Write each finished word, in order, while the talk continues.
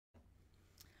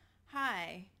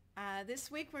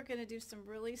This week we're going to do some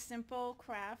really simple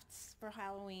crafts for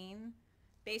Halloween.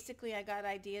 Basically, I got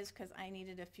ideas because I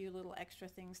needed a few little extra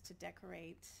things to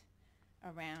decorate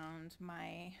around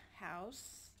my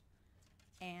house.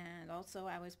 And also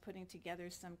I was putting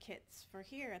together some kits for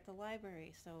here at the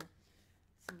library. So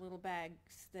some little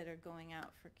bags that are going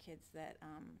out for kids that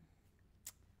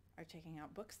are taking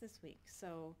out books this week.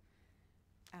 So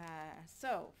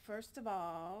first of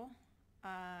all,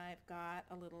 I've got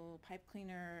a little pipe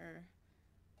cleaner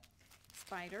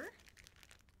spider.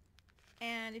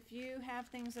 And if you have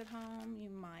things at home, you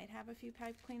might have a few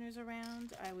pipe cleaners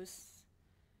around. I was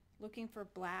looking for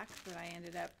black, but I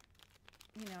ended up,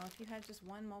 you know, if you have just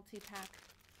one multi-pack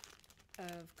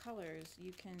of colors,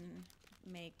 you can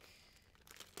make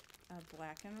a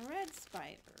black and red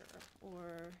spider, or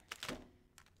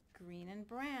green and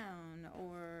brown,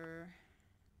 or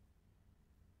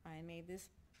I made this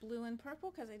blue and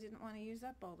purple because I didn't want to use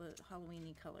up all the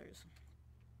Halloween-y colors.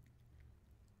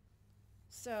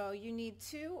 So you need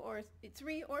 2 or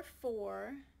 3 or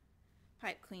 4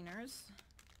 pipe cleaners.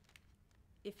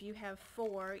 If you have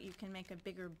 4, you can make a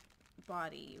bigger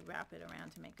body, wrap it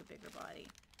around to make a bigger body.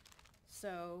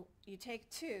 So you take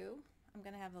 2, I'm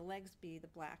going to have the legs be the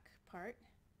black part.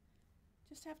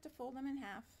 Just have to fold them in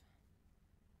half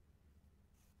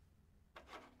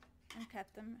and cut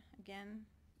them. Again,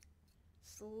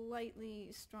 slightly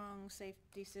strong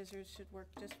safety scissors should work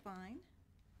just fine.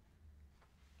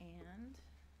 And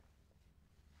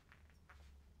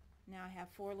now I have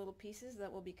 4 little pieces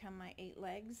that will become my 8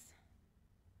 legs.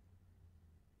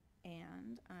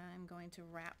 And I'm going to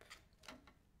wrap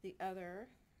the other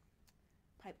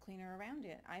pipe cleaner around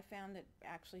it. I found that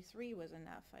actually 3 was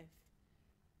enough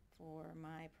for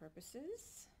my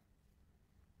purposes.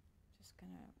 Just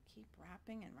gonna keep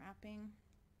wrapping and wrapping.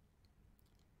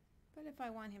 But if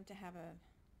I want him to have a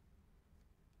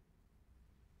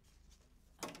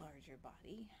larger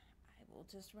body, I will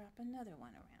just wrap another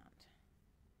one around.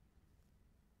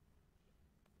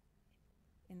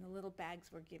 In the little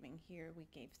bags we're giving here, we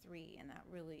gave 3, and that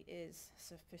really is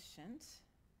sufficient.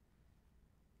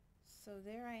 So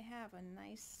there I have a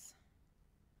nice,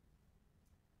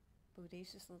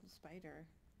 bodacious little spider.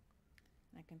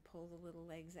 And I can pull the little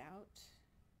legs out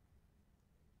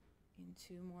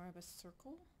into more of a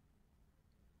circle.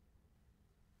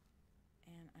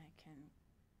 And I can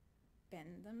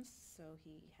bend them so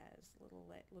he has little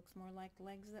looks more like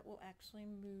legs that will actually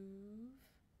move,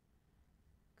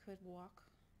 could walk.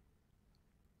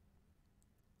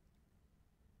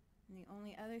 And the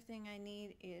only other thing I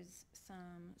need is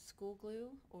some school glue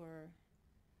or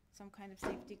some kind of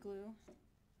safety glue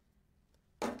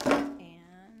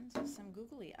and some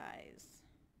googly eyes.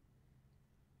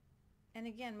 And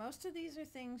again, most of these are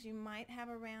things you might have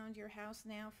around your house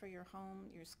now for your home,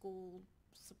 your school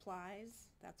supplies.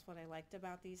 That's what I liked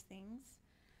about these things.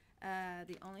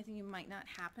 The only thing you might not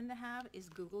happen to have is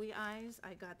googly eyes.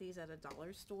 I got these at a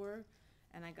dollar store,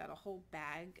 and I got a whole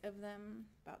bag of them,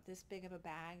 about this big of a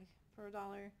bag, for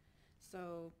 $1.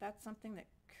 So that's something that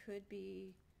could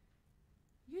be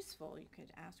useful. You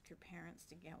could ask your parents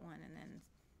to get one, and then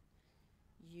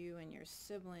you and your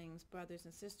siblings, brothers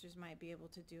and sisters, might be able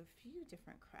to do a few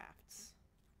different crafts.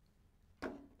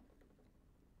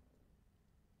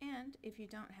 And if you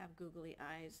don't have googly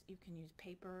eyes, you can use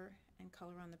paper and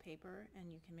color on the paper,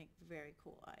 and you can make very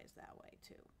cool eyes that way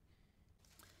too.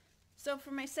 So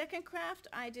for my second craft,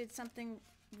 I did something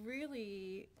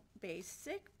really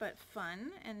basic but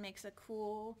fun and makes a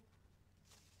cool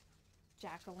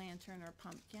jack-o'-lantern or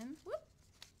pumpkin. Whoop.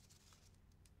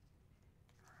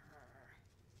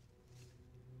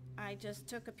 I just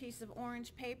took a piece of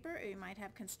orange paper, or you might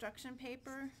have construction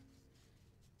paper,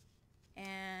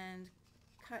 and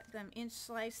cut them inch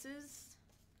slices.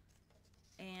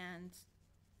 And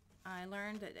I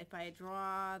learned that if I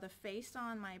draw the face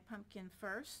on my pumpkin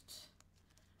first,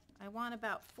 I want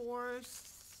about 4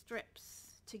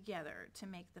 strips together to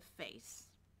make the face.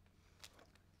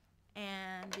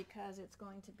 And because it's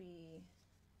going to be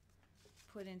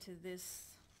put into this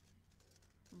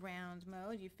round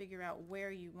mode, you figure out where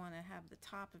you want to have the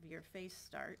top of your face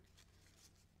start.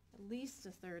 At least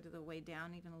 1/3 of the way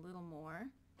down, even a little more.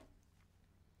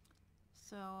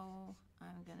 So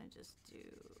I'm gonna just do,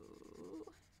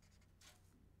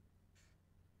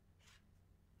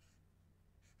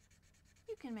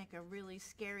 you can make a really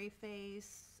scary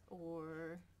face,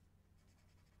 or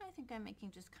I think I'm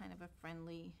making just kind of a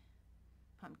friendly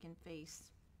pumpkin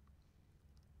face.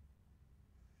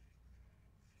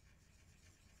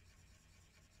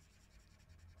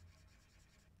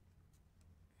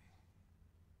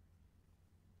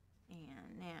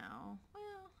 And now,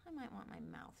 well, I might want my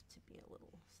mouth to be a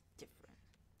little different.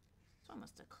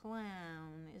 almost a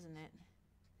clown, isn't it?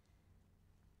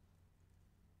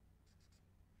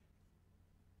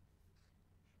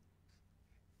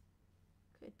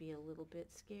 Could be a little bit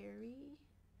scary.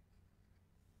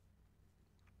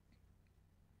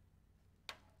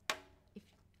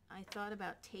 I thought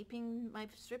about taping my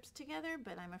strips together,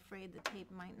 but I'm afraid the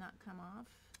tape might not come off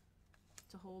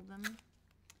to hold them.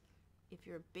 If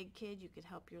you're a big kid, you could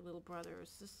help your little brother or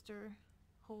sister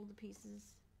hold the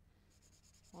pieces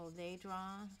while they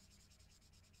draw.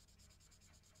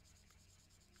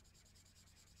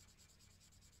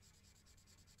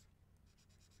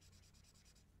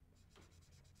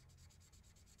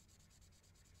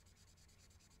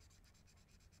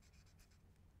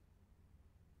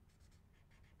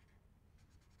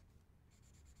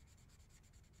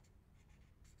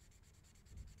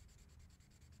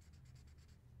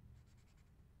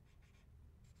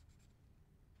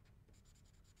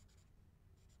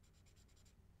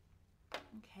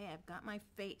 Okay, I've got my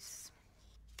face.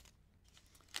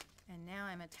 And now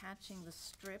I'm attaching the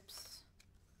strips.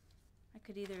 I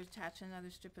could either attach another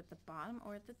strip at the bottom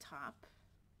or at the top.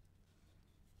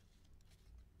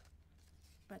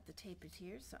 But the tape is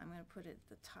here, so I'm going to put it at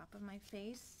the top of my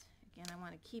face. Again, I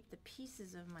want to keep the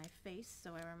pieces of my face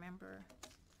so I remember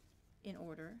in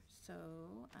order. So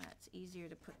it's easier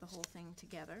to put the whole thing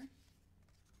together.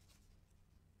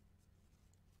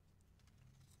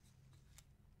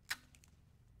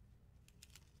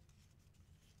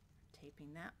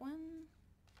 Taping that one.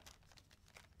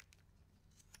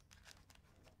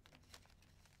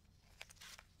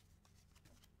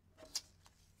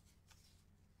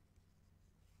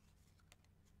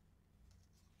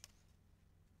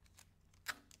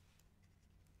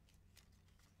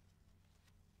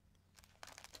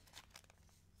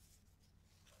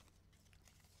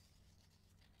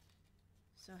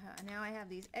 So now I have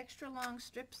these extra long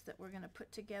strips that we're going to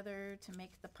put together to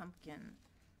make the pumpkin.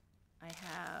 I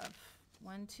have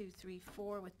 1, 2, 3,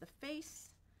 4 with the face,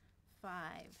 5,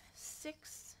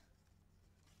 6.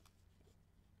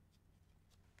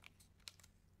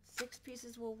 6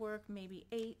 pieces will work, maybe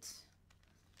 8.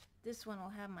 This one will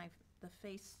have the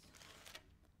face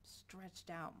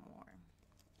stretched out more.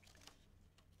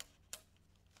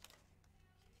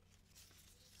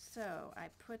 So I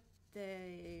put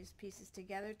these pieces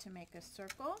together to make a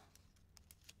circle.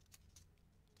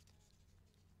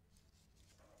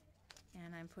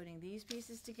 And I'm putting these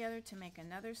pieces together to make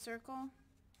another circle.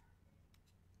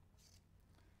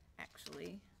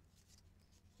 Actually,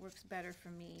 works better for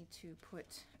me to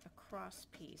put a cross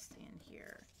piece in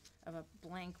here of a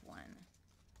blank one.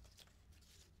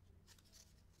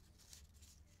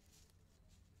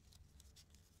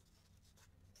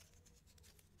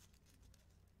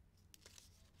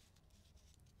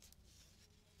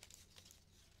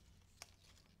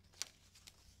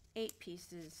 Eight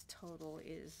pieces total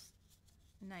is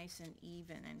nice and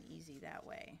even and easy that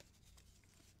way.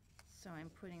 So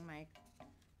I'm putting my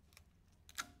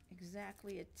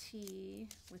exactly a T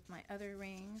with my other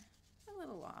ring, a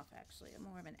little off actually,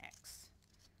 more of an X.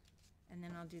 And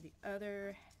then I'll do the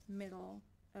other middle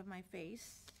of my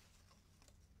face.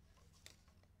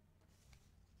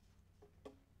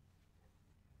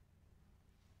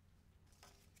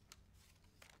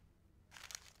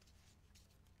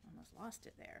 Almost lost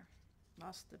it there,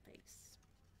 lost the face.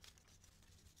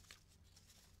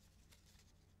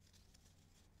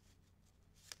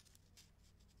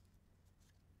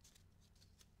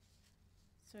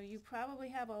 So you probably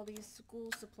have all these school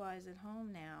supplies at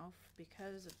home now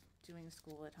because of doing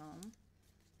school at home.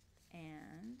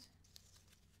 And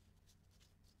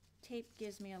tape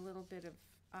gives me a little bit of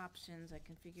options. I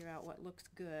can figure out what looks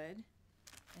good.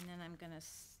 And then I'm going to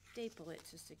staple it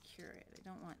to secure it. I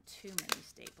don't want too many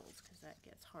staples because that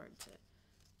gets hard to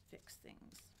fix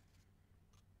things.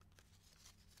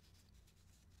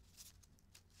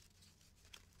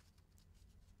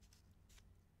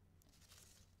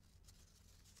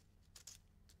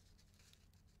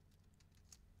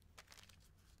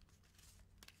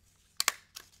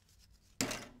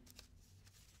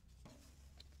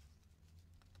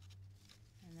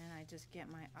 I just get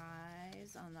my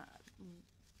eyes on the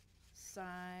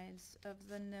sides of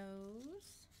the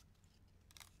nose.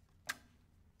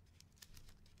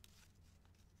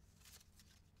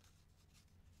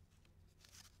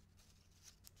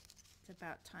 It's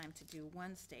about time to do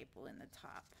one staple in the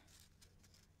top.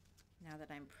 Now that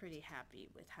I'm pretty happy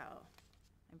with how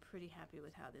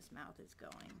this mouth is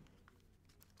going.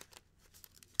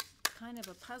 Kind of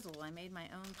a puzzle. I made my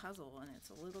own puzzle and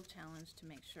it's a little challenge to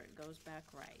make sure it goes back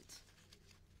right.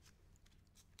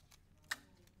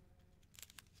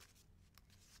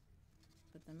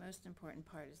 But But the most important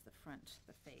part is the front,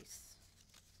 the face.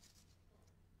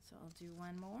 So I'll do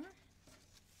one more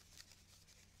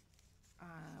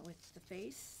with the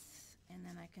face, and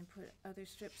then I can put other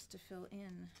strips to fill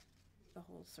in the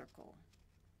whole circle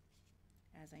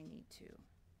as I need to.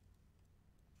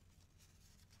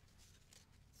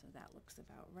 So that looks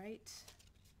about right.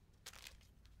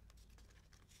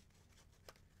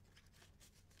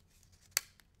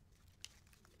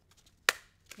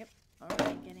 Yep,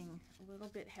 already getting a little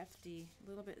bit hefty, a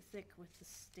little bit thick with the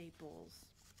staples.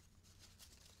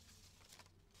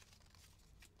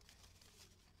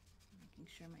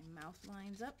 Making sure my mouth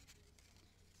lines up.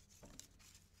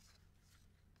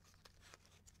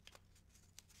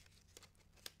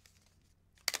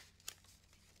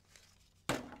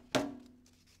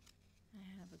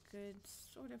 Good,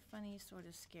 sort of funny, sort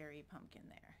of scary pumpkin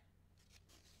there.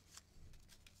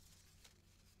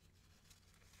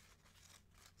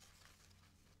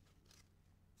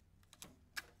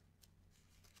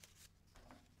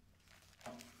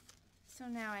 So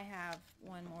now I have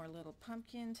one more little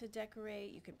pumpkin to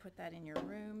decorate. You could put that in your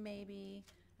room maybe.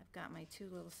 I've got my two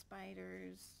little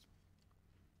spiders.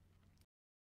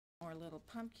 More little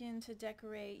pumpkin to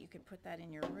decorate. You could put that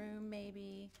in your room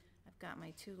maybe. I've got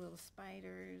my two little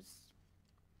spiders.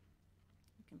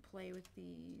 You can play with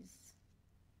these.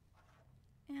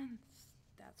 And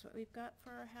that's what we've got for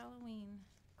our Halloween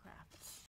crafts.